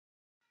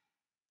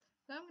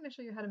Now I'm going to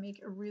show you how to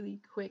make a really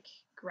quick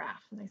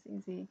graph, a nice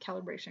easy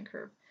calibration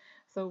curve.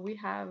 So we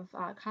have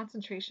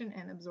concentration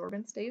and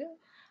absorbance data.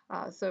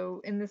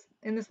 So in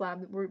this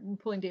lab, we're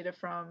pulling data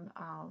from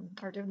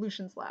our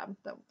dilutions lab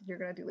that you're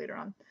going to do later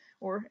on.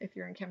 Or if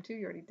you're in Chem 2,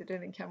 you already did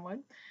it in Chem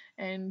 1.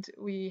 And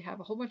we have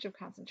a whole bunch of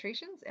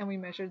concentrations and we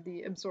measured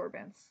the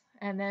absorbance.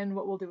 And then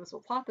what we'll do is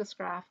we'll plot this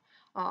graph.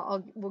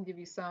 We'll give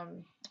you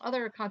some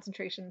other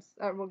concentrations,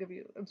 we'll give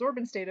you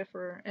absorbance data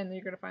and then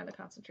you're going to find the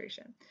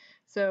concentration.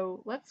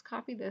 So let's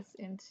copy this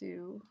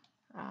into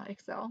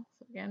Excel.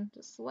 So again,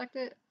 just select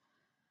it,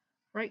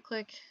 right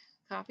click,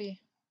 copy,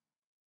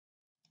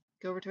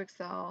 go over to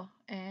Excel,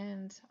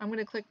 and I'm going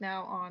to click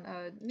now on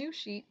a new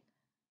sheet,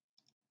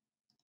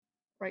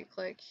 right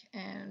click,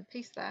 and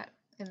paste that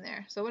in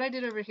there. So what I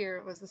did over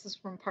here was, this is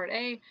from part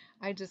A,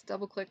 I just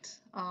double clicked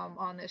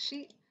on this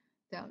sheet.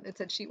 Down, it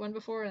said sheet 1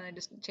 before, and I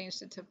just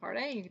changed it to part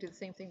A. You can do the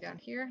same thing down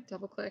here,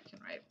 double click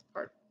and write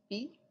part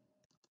B.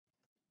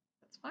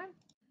 That's fine.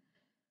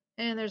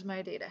 And there's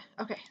my data.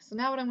 Okay, so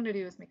now what I'm going to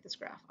do is make this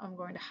graph. I'm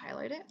going to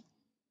highlight it,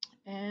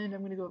 and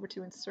I'm going to go over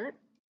to Insert,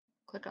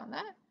 click on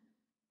that,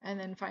 and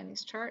then find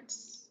these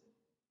charts.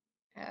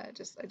 I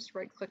just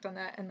right clicked on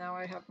that, and now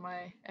I have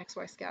my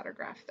XY scatter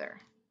graph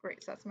there.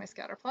 Great, so that's my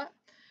scatter plot.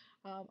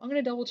 I'm going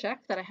to double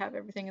check that I have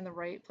everything in the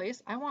right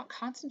place. I want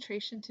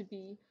concentration to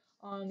be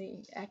on the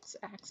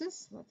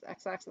x-axis. That's the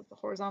x-axis, the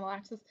horizontal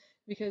axis,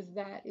 because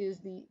that is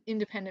the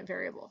independent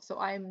variable. So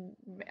I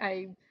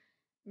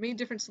made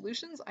different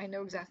solutions. I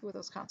know exactly what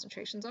those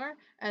concentrations are,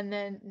 and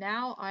then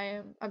now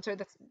I'm sorry,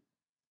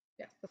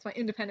 that's my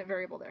independent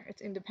variable there.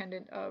 It's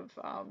independent of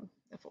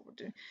what we're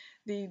doing.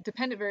 The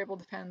dependent variable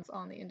depends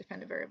on the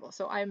independent variable.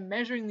 So I'm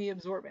measuring the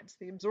absorbance.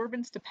 The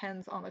absorbance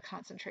depends on the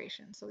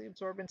concentration. So the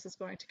absorbance is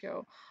going to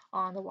go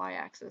on the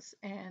y-axis,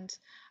 and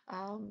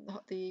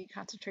the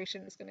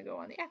concentration is going to go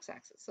on the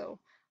x-axis. So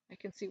I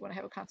can see when I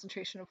have a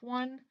concentration of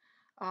 1,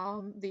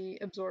 the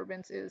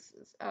absorbance is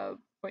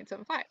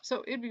 0.75.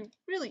 So it'd be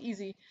really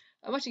easy,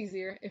 much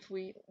easier if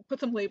we put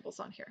some labels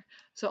on here.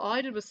 So all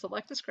I did was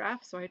select this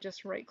graph. So I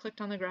just right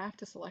clicked on the graph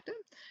to select it.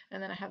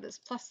 And then I have this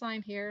plus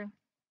sign here,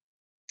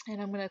 and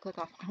I'm going to click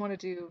off. I want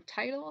to do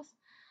titles.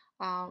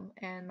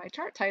 And my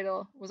chart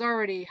title was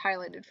already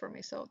highlighted for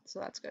me, so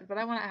that's good. But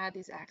I want to add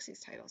these axes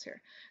titles here.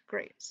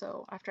 Great.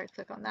 So after I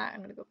click on that,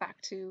 I'm going to go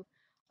back to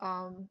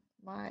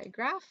my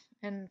graph.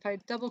 And if I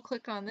double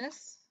click on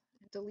this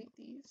and delete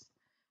these,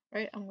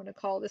 right, I'm going to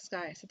call this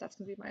guy. So that's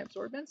going to be my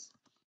absorbance.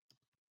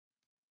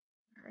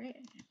 All right.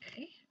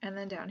 Okay. And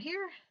then down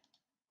here,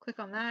 click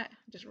on that.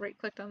 Just right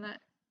clicked on that.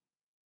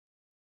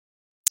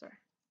 Sorry.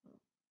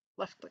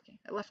 Left clicking.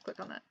 I left click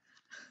on that.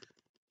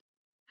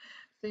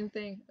 Same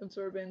thing,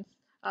 absorbance.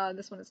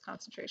 This one is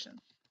concentration.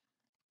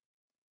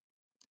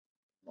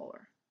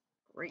 Molar.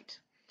 Great.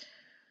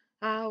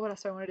 What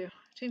else do I want to do?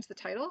 Change the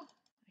title.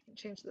 I can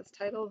change this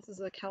title. This is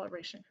a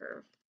calibration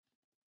curve.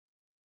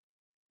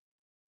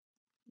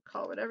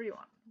 Call it whatever you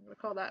want. I'm going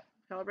to call that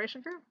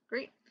calibration curve.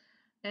 Great.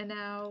 And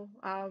now,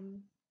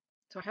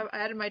 so I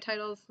added my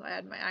titles. I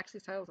added my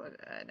axis titles,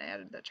 and I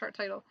added the chart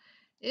title.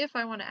 If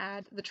I want to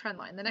add the trend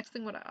line, the next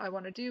thing what I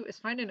want to do is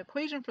find an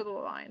equation for the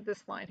line,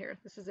 this line here.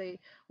 This is a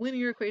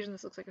linear equation.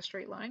 This looks like a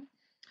straight line.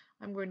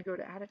 I'm going to go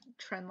to add a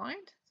trend line.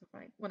 So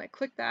when I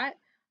click that,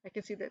 I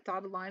can see that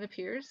dotted line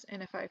appears.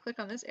 And if I click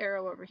on this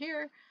arrow over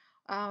here,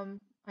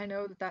 I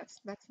know that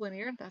that's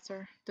linear. That's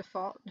our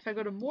default. If I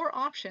go to more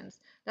options,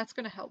 that's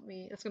going to help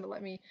me. It's going to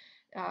let me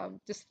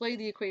display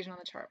the equation on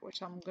the chart,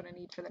 which I'm going to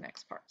need for the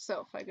next part.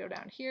 So if I go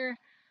down here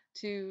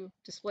to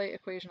display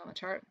equation on the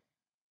chart,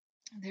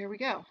 there we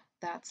go.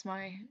 That's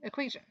my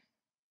equation.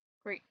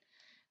 Great.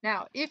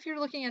 Now, if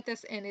you're looking at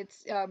this and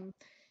it's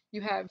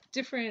you have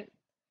different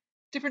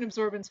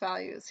absorbance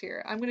values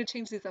here. I'm going to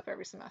change these up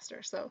every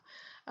semester. So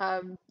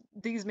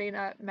these may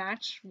not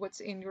match what's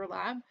in your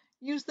lab.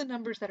 Use the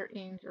numbers that are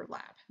in your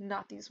lab,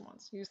 not these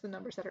ones. Use the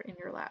numbers that are in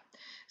your lab.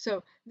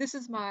 So this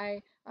is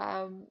my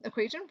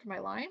equation for my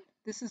line.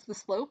 This is the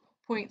slope,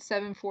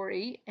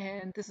 0.748,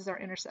 and this is our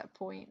intercept,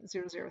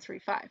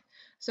 0.0035.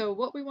 So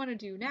what we want to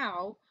do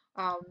now,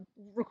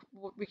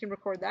 we can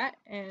record that,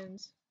 and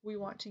we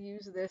want to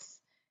use this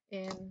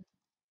in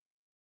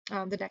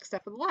the next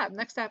step of the lab.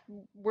 Next step,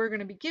 we're going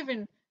to be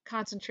given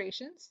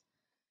concentrations.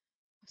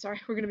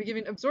 Sorry, we're going to be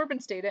given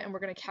absorbance data, and we're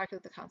going to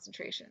calculate the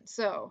concentration.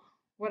 So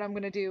what I'm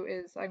going to do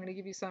is I'm going to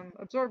give you some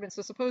absorbance.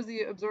 So suppose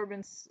the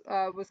absorbance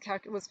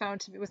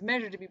was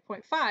measured to be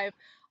 0.5.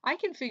 I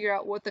can figure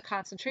out what the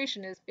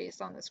concentration is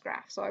based on this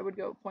graph. So I would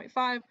go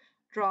 0.5,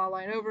 draw a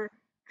line over,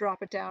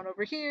 drop it down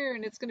over here,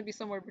 and it's going to be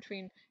somewhere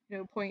between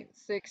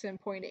 0.6 and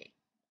 0.8.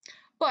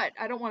 But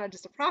I don't want to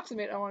just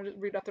approximate, I want to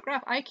read off the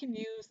graph. I can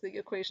use the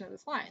equation of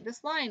this line.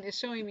 This line is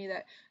showing me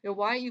that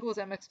y equals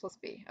mx plus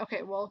b.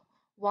 Okay, well,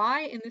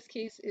 y in this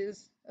case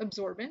is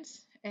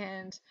absorbance,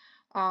 and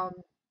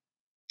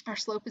our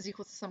slope is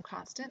equal to some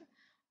constant.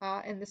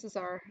 And this is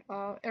our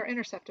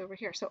intercept over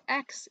here. So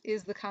x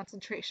is the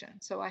concentration.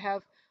 So I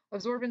have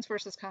absorbance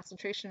versus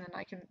concentration, and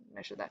I can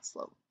measure that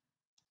slope.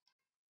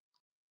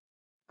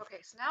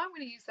 Okay, so now I'm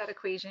going to use that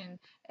equation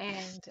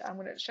and I'm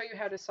going to show you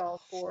how to solve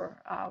for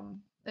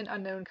an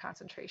unknown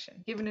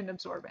concentration given an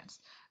absorbance.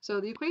 So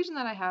the equation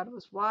that I had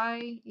was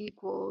y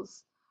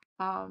equals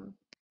um,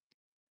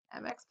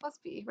 mx plus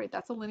b, right?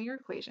 That's a linear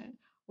equation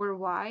where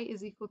y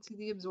is equal to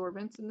the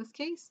absorbance in this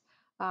case.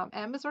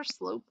 M is our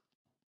slope,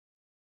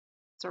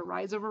 it's our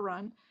rise over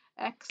run.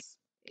 X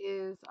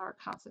is our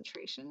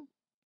concentration,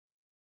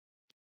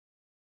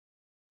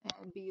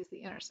 and b is the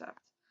intercept.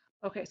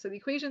 Okay, so the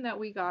equation that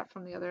we got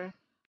from the other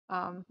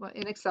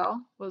in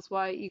Excel was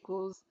y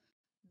equals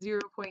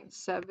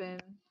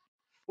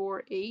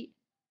 0.748,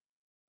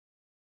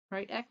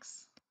 right?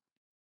 X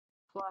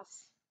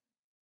plus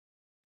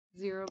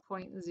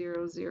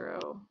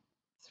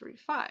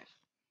 0.0035.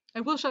 I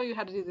will show you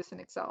how to do this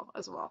in Excel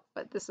as well,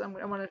 but this I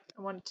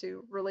wanted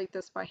to relate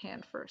this by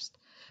hand first.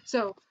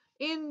 So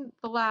in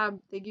the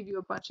lab, they give you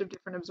a bunch of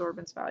different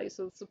absorbance values.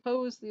 So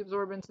suppose the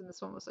absorbance in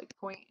this one was like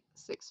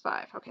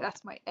 0.65. Okay,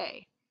 that's my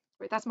A,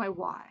 right? That's my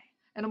Y.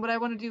 And what I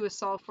want to do is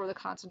solve for the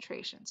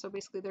concentration. So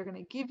basically, they're going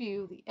to give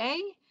you the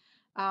A.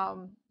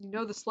 You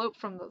know the slope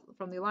from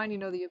the line, you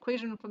know the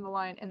equation from the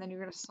line, and then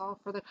you're going to solve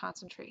for the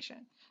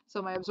concentration.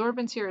 So my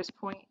absorbance here is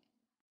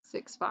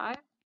 0.65.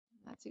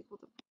 That's equal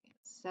to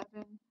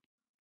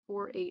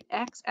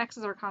 0.748x. X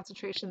is our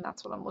concentration.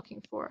 That's what I'm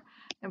looking for.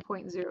 And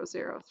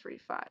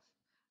 0.0035.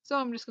 So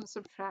I'm just going to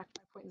subtract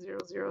my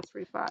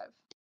 0.0035.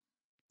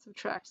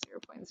 Subtract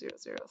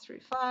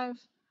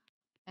 0.0035.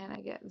 And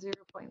I get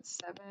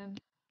 0.748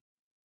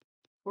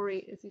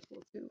 is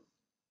equal to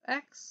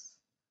x.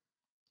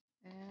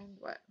 And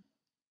what?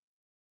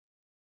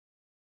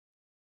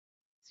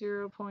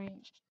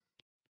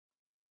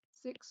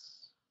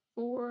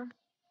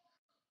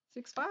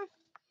 0.6465.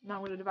 Now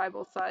I'm going to divide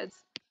both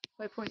sides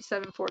by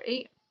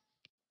 0.748.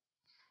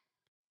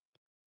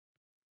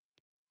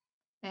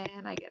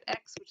 And I get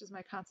x, which is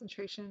my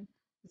concentration,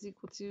 is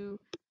equal to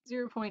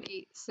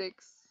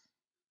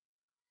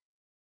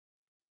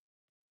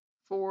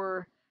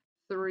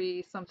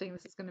 0.8643 something.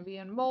 This is going to be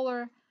in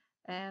molar,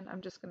 and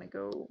I'm just going to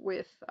go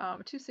with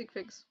 2 sig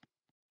figs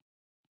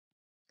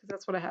because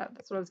that's what I had.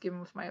 That's what I was given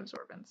with my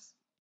absorbance.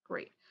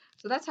 Great.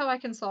 So that's how I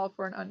can solve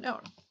for an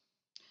unknown.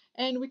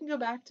 And we can go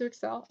back to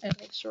Excel and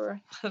make sure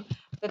that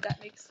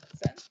that makes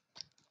sense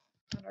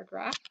on our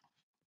graph.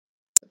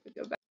 So if we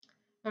go back.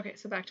 Okay,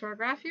 so back to our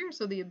graph here.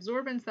 So the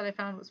absorbance that I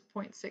found was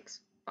 0.65.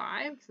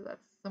 So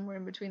that's somewhere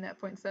in between that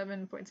 0.7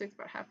 and 0.6,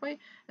 about halfway.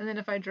 And then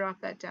if I drop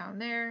that down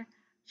there,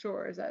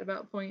 sure, is that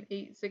about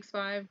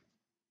 0.865?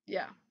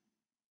 Yeah,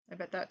 I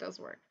bet that does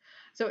work.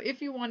 So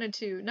if you wanted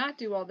to not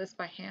do all this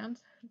by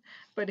hand,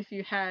 but if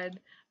you had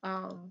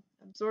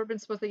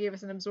absorbance, suppose they gave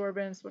us an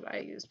absorbance, what I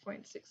used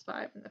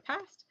 0.65 in the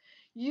past,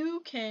 you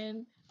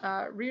can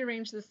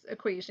rearrange this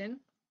equation,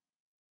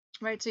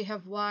 right? So you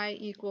have y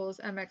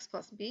equals mx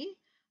plus b.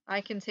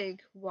 I can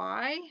take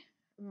y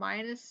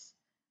minus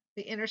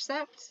the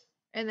intercept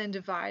and then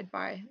divide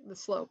by the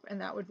slope,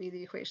 and that would be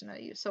the equation that I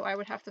use. So I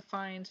would have to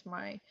find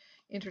my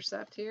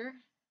intercept here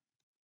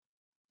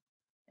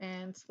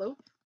and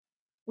slope,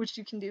 which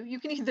you can do. You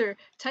can either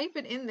type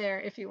it in there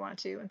if you want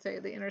to and say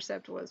the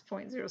intercept was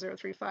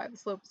 0.0035, the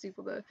slope is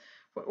equal to,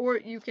 or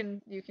you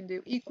can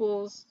do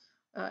equals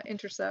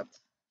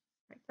intercept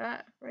like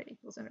that, right?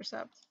 Equals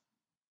intercept.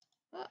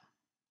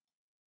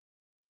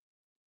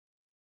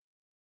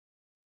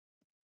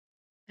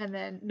 And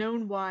then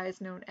known y's,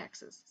 known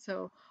x's.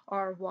 So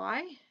our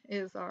y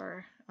is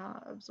our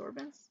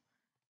absorbance,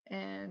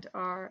 and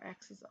our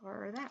x's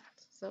are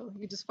that. So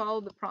you just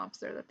follow the prompts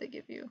there that they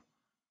give you.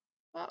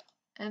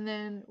 And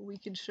then we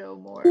can show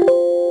more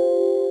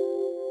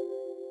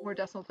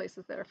decimal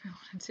places there if we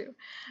wanted to.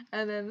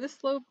 And then this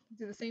slope,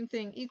 do the same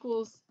thing,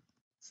 equals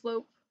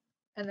slope,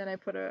 and then I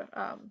put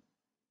a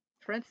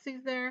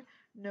parentheses there,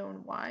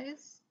 known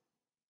y's,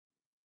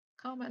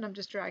 comma, and I'm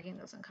just dragging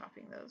those and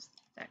copying those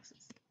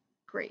x's.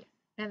 Great,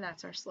 and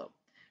that's our slope.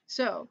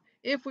 So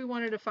if we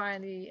wanted to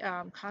find the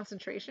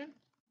concentration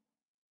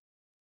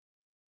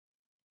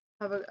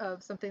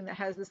of something that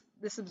has this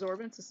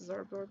absorbance, this is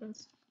our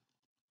absorbance.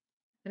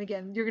 And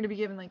again, you're going to be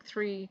given like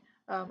 3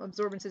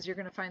 absorbances. You're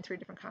going to find 3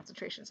 different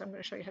concentrations. I'm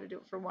going to show you how to do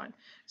it for one.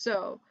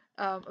 So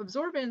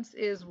absorbance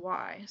is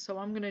y. So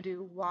I'm going to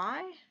do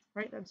y,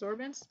 right,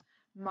 absorbance,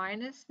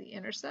 minus the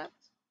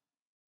intercept.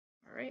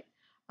 All right.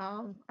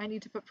 I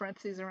need to put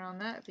parentheses around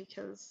that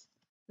because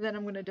then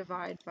I'm going to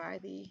divide by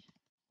the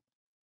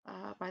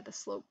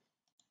slope.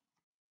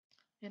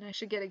 And I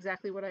should get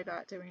exactly what I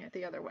got doing it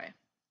the other way.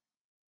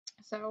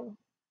 So,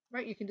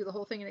 right, you can do the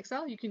whole thing in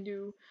Excel. You can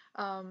do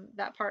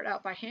that part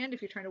out by hand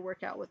if you're trying to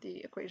work out what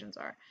the equations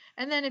are.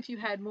 And then if you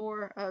had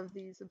more of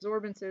these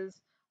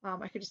absorbances,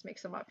 I could just make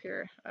some up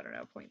here. I don't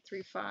know,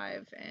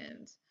 0.35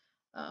 and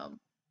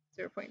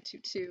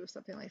 0.22,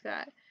 something like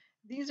that.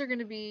 These are going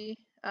to be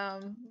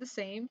the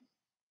same.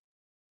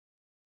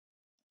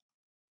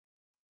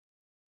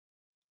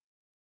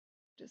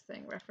 Just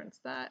saying reference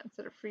that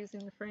instead of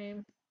freezing the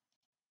frame.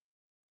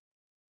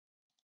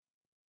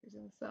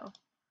 Freezing the cell.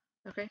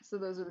 Okay, so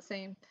those are the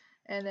same.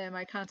 And then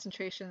my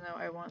concentration, though,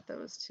 I want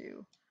those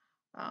to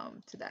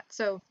that.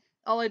 So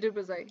all I did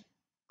was I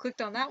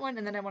clicked on that one,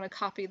 and then I want to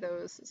copy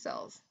those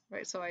cells,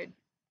 right? So I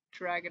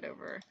drag it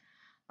over.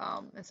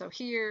 And so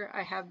here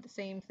I have the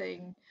same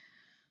thing.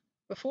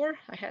 Before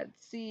I had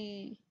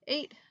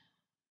C8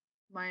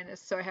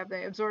 minus, so I have the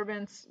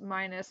absorbance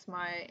minus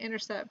my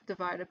intercept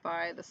divided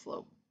by the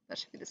slope. That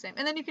should be the same.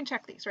 And then you can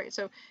check these, right?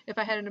 So if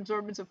I had an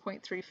absorbance of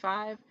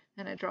 0.35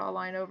 and I draw a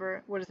line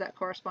over, what does that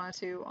correspond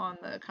to on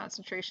the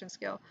concentration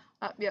scale?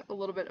 Yep, a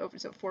little bit over,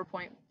 so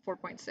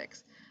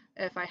 4.6.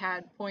 If I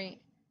had 0.22,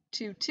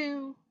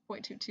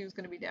 0.22 is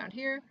going to be down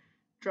here.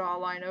 Draw a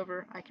line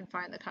over, I can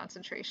find the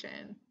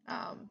concentration.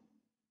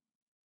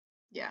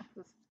 Yeah,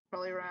 that's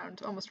probably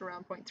around, almost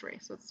around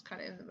 0.3, so it's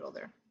kind of in the middle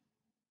there.